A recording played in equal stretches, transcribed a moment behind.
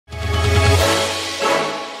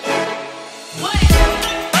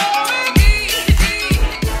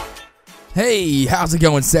Hey, how's it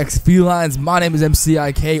going, sexy felines? My name is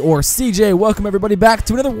M.C.I.K or CJ. Welcome everybody back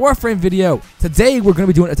to another Warframe video. Today we're going to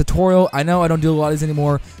be doing a tutorial. I know I don't do a lot of these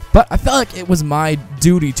anymore, but I felt like it was my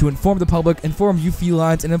duty to inform the public, inform you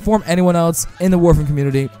felines, and inform anyone else in the Warframe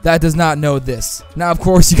community that does not know this. Now, of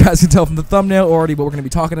course, you guys can tell from the thumbnail already what we're going to be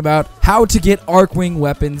talking about. How to get Archwing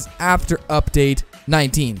weapons after update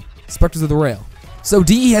 19, Spectres of the Rail. So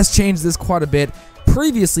DE has changed this quite a bit.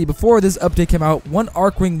 Previously, before this update came out, one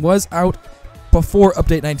Archwing was out before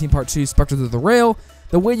Update 19 Part 2, Spectres of the Rail.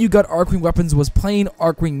 The way you got Archwing weapons was plain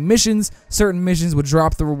Archwing missions. Certain missions would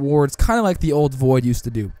drop the rewards, kind of like the old Void used to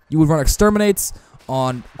do. You would run exterminates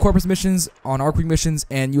on Corvas missions, on Archwing missions,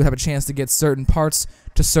 and you would have a chance to get certain parts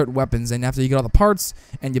to certain weapons. And after you get all the parts,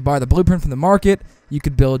 and you buy the blueprint from the market, you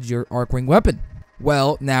could build your Archwing weapon.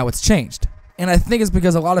 Well, now it's changed. And I think it's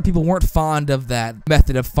because a lot of people weren't fond of that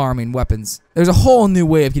method of farming weapons. There's a whole new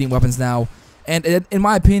way of getting weapons now, and in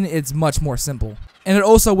my opinion, it's much more simple. And it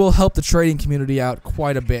also will help the trading community out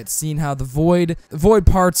quite a bit, seeing how the Void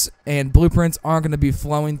parts and blueprints aren't going to be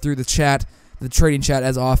flowing through the trading chat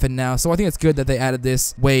as often now. So I think it's good that they added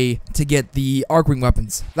this way to get the Archwing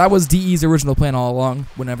weapons. That was DE's original plan all along.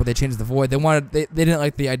 Whenever they changed the Void, they didn't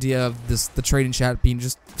like the idea of the trading chat being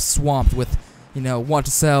just swamped with, you know, want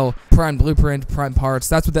to sell prime blueprint, prime parts.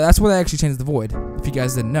 That's where they actually changed the Void, if you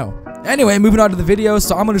guys didn't know. Anyway, moving on to the video,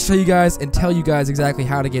 so I'm going to show you guys and tell you guys exactly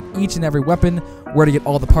how to get each and every weapon, where to get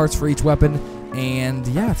all the parts for each weapon, and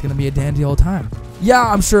yeah, it's going to be a dandy old time. Yeah,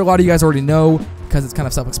 I'm sure a lot of you guys already know, because it's kind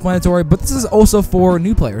of self-explanatory, but this is also for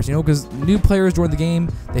new players, you know, because new players join the game,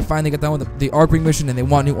 they finally get done with the Archwing mission, and they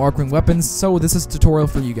want new Archwing weapons, so this is a tutorial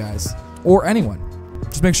for you guys, or anyone.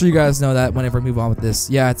 Just make sure you guys know that whenever I move on with this.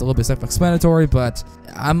 Yeah, it's a little bit self-explanatory, but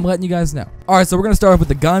I'm letting you guys know. Alright, so we're going to start off with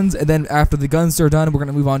the guns, and then after the guns are done, we're going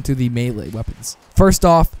to move on to the melee weapons. First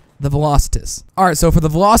off, the Velocitus. Alright, so for the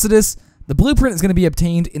Velocitus, the blueprint is going to be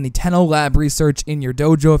obtained in the Tenno Lab research in your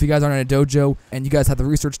dojo. If you guys aren't in a dojo and you guys have the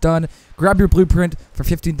research done, grab your blueprint for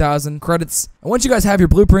 15,000 credits. And once you guys have your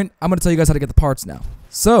blueprint, I'm going to tell you guys how to get the parts now.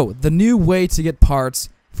 So, the new way to get parts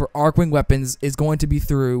for Archwing weapons is going to be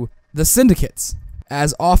through the syndicates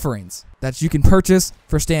as offerings that you can purchase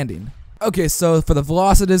for standing. Okay, so for the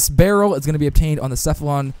Velocitus barrel, it's going to be obtained on the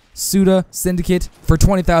Cephalon Suda Syndicate for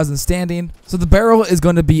 20,000 standing. So the barrel is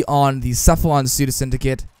going to be on the Cephalon Suda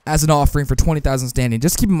Syndicate as an offering for 20,000 standing.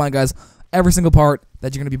 Just keep in mind, guys, every single part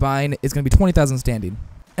that you're going to be buying is going to be 20,000 standing.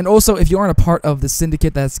 And also, if you aren't a part of the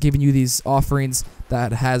syndicate that's giving you these offerings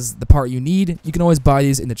that has the part you need, you can always buy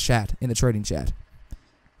these in the chat, in the trading chat.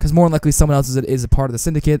 Because more than likely, someone else is a part of the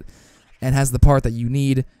syndicate and has the part that you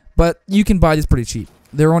need, but you can buy these pretty cheap.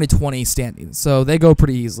 There are only 20 standing, so they go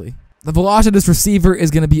pretty easily. The Velocitus receiver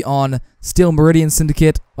is going to be on Steel Meridian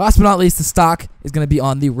Syndicate. Last but not least, the stock is going to be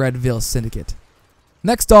on the Redville Syndicate.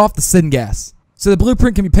 Next off, the Cyngas. So the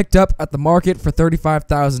blueprint can be picked up at the market for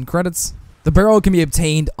 35,000 credits. The barrel can be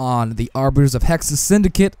obtained on the Arbiters of Hexus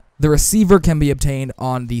Syndicate. The receiver can be obtained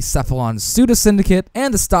on the Cephalon Suda Syndicate,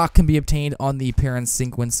 and the stock can be obtained on the Parent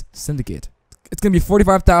Sequence Syndicate. It's going to be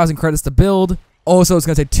 45,000 credits to build. Also, it's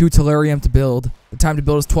going to take 2 Tellurium to build. The time to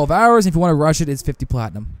build is 12 hours. If you want to rush it, it's 50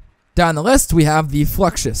 platinum. Down the list, we have the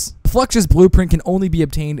Fluctus. The Fluctus blueprint can only be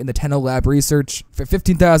obtained in the Tenno Lab research. For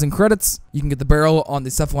 15,000 credits, you can get the barrel on the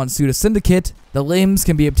Cephalon Suda Syndicate. The limbs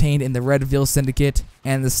can be obtained in the Redville Syndicate.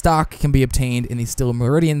 And the stock can be obtained in the Steel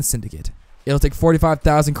Meridian Syndicate. It'll take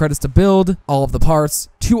 45,000 credits to build all of the parts,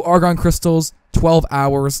 2 Argon crystals, 12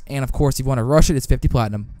 hours, and of course, if you want to rush it, it's 50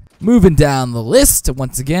 platinum. Moving down the list,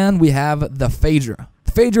 once again, we have the Phaedra.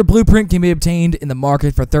 The Phaedra blueprint can be obtained in the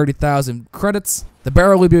market for 30,000 credits. The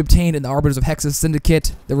barrel will be obtained in the Arbiters of Hexus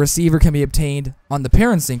Syndicate. The receiver can be obtained on the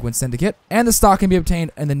Parent Sequence Syndicate. And the stock can be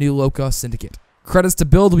obtained in the New Loca Syndicate. Credits to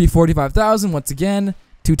build will be 45,000 once again,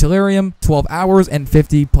 2 Tellurium, 12 hours, and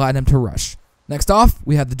 50 platinum to rush. Next off,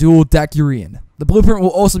 we have the dual Decurion. The blueprint will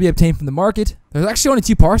also be obtained from the market. There's actually only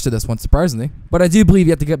 2 parts to this one, surprisingly. But I do believe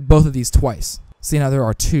you have to get both of these twice, seeing how there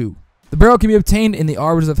are 2. The barrel can be obtained in the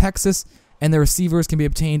Arbiters of Hexus, and the receivers can be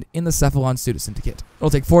obtained in the Cephalon Suda Syndicate. It'll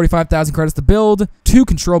take 45,000 credits to build, 2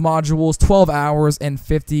 control modules, 12 hours, and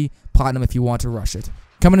 50 platinum if you want to rush it.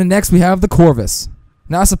 Coming in next, we have the Corvas.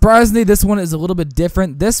 Now, surprisingly, this one is a little bit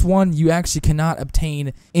different. This one you actually cannot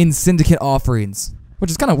obtain in syndicate offerings, which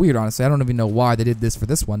is kind of weird, honestly. I don't even know why they did this for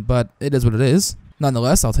this one, but it is what it is.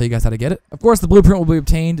 Nonetheless, I'll tell you guys how to get it. Of course, the blueprint will be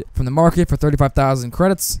obtained from the market for 35,000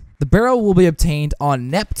 credits. The barrel will be obtained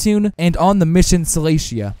on Neptune and on the mission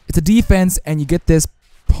Salacia. It's a defense, and you get this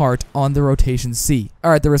part on the rotation C.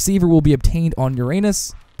 Alright, the receiver will be obtained on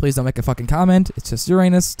Uranus. Please don't make a fucking comment. It's just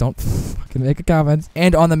Uranus. Don't fucking make a comment.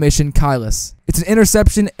 And on the mission, Kaszas. It's an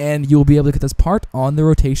interception, and you will be able to get this part on the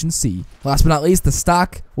rotation C. Last but not least, the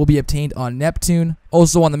stock will be obtained on Neptune,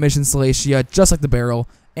 also on the mission Salacia, just like the barrel,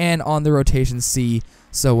 and on the rotation C.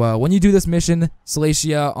 So when you do this mission,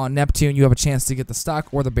 Salacia on Neptune, you have a chance to get the stock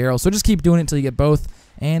or the barrel. So just keep doing it until you get both.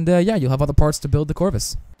 And yeah, you'll have other parts to build the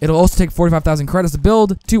Corvas. It'll also take 45,000 credits to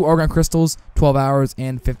build, 2 Argon crystals, 12 hours,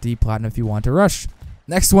 and 50 platinum if you want to rush.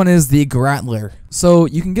 Next one is the Grattler. So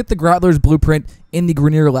you can get the Grattler's blueprint in the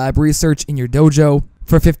Grattler Lab Research in your dojo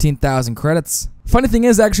for 15,000 credits. Funny thing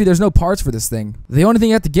is, actually, there's no parts for this thing. The only thing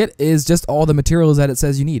you have to get is just all the materials that it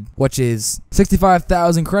says you need, which is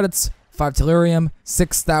 65,000 credits, 5 tellurium,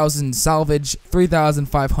 6,000 salvage,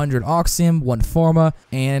 3,500 oxium, 1 forma,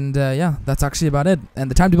 and yeah, that's actually about it.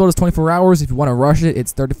 And the time to build is 24 hours. If you want to rush it,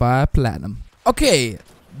 it's 35 platinum. Okay,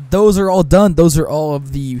 those are all done. Those are all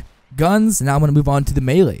of the guns. Now I'm going to move on to the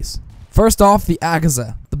melees. First off, the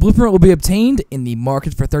Agkuza. The blueprint will be obtained in the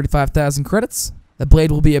market for 35,000 credits. The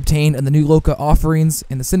blade will be obtained in the new Loka offerings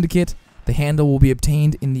in the Syndicate. The handle will be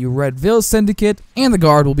obtained in the Redville Syndicate, and the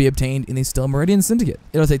guard will be obtained in the Still Meridian Syndicate.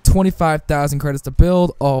 It'll take 25,000 credits to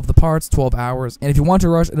build, all of the parts, 12 hours, and if you want to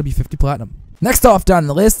rush, it'll be 50 platinum. Next off down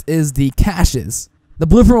the list is the Kaszas. The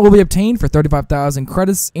blueprint will be obtained for 35,000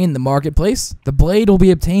 credits in the marketplace. The blade will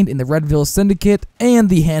be obtained in the Redville Syndicate, and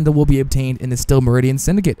the handle will be obtained in the Still Meridian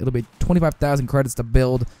Syndicate. It'll be 25,000 credits to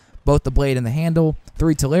build both the blade and the handle,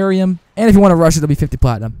 3 tellurium, and if you want to rush it, it'll be 50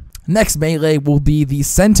 platinum. Next melee will be the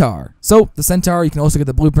Centaur. So, the Centaur, you can also get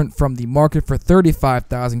the blueprint from the market for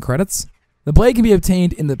 35,000 credits. The blade can be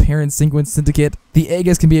obtained in the Parent Sequence Syndicate, the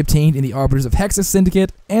Aegis can be obtained in the Arbiters of Hexus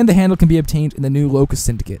Syndicate, and the handle can be obtained in the new Locust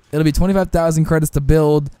Syndicate. It'll be 25,000 credits to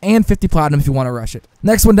build, and 50 platinum if you want to rush it.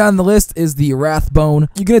 Next one down the list is the Rathbone.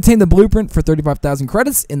 You can obtain the blueprint for 35,000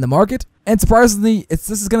 credits in the market, and surprisingly, this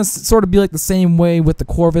is going to sort of be like the same way with the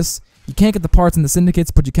Corvas. You can't get the parts in the Syndicates,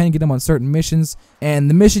 but you can get them on certain missions, and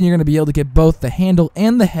the mission you're going to be able to get both the handle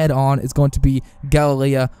and the head on is going to be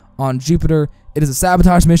Galilea on Jupiter. It is a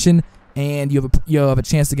sabotage mission, and you have a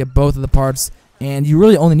chance to get both of the parts, and you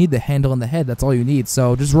really only need the handle and the head. That's all you need.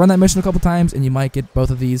 So just run that mission a couple times, and you might get both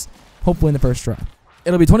of these, hopefully in the first try.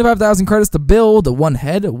 It'll be 25,000 credits to build, 1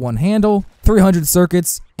 head, 1 handle, 300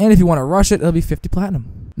 circuits, and if you want to rush it, it'll be 50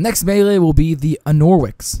 platinum. Next melee will be the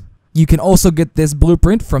Onorix. You can also get this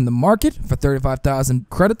blueprint from the market for 35,000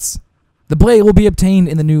 credits. The blade will be obtained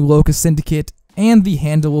in the new Locust Syndicate, and the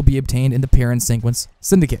handle will be obtained in the Parent Sequence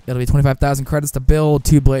Syndicate. It'll be 25,000 credits to build,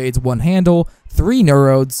 2 blades, 1 handle, 3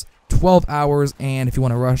 neurodes, 12 hours, and if you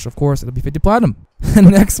want to rush, of course, it'll be 50 platinum. The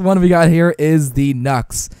next one we got here is the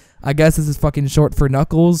Knux. I guess this is fucking short for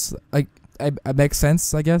Knuckles. It makes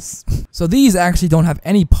sense, I guess. So these actually don't have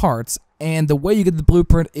any parts, and the way you get the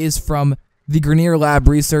blueprint is from the Grattler Lab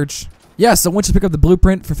Research. Yeah, so once you pick up the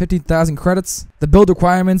blueprint for 15,000 credits, the build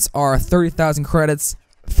requirements are 30,000 credits,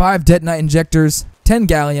 5 detonite injectors, 10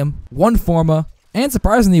 gallium, 1 forma, and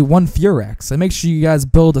surprisingly 1 furax. So make sure you guys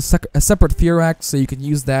build a separate furax so you can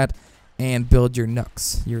use that and build your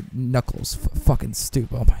Knux, your Knuckles. Fucking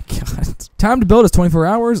stupid. Oh my god. Time to build is 24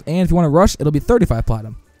 hours, and if you want to rush, it'll be 35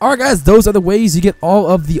 platinum. Alright guys, those are the ways you get all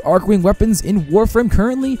of the Archwing weapons in Warframe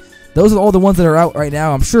currently. Those are all the ones that are out right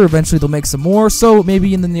now. I'm sure eventually they'll make some more, so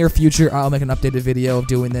maybe in the near future I'll make an updated video of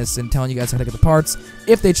doing this and telling you guys how to get the parts.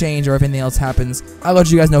 If they change or if anything else happens, I'll let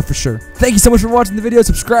you guys know for sure. Thank you so much for watching the video.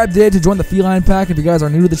 Subscribe today to join the Feline Pack if you guys are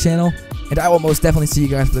new to the channel. And I will most definitely see you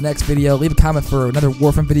guys for the next video. Leave a comment for another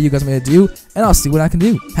Warframe video you guys want me to do, and I'll see what I can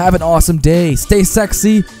do. Have an awesome day, stay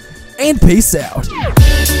sexy, and peace out.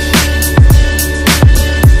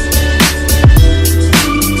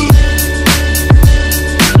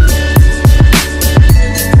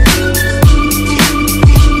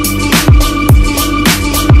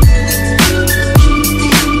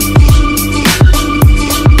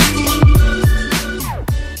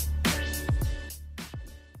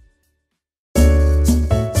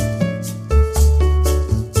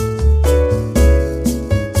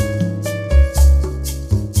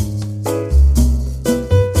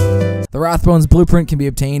 Rathbone's blueprint can be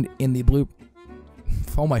obtained in the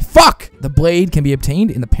Oh my fuck! The blade can be obtained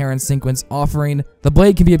in the Parent Sequence offering. The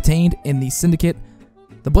blade can be obtained in the Syndicate.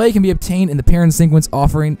 The blade can be obtained in the Parent Sequence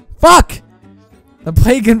offering. Fuck! The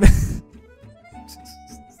blade can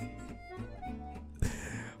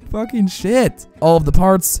fucking shit. All of the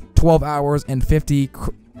parts, 12 hours and 50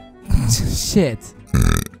 shit.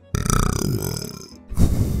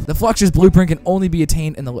 The Fluctus blueprint can only be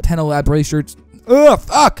attained in the Lieutenant Lab Research. Ugh,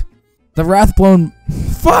 fuck! The Rathbone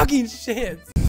fucking shit.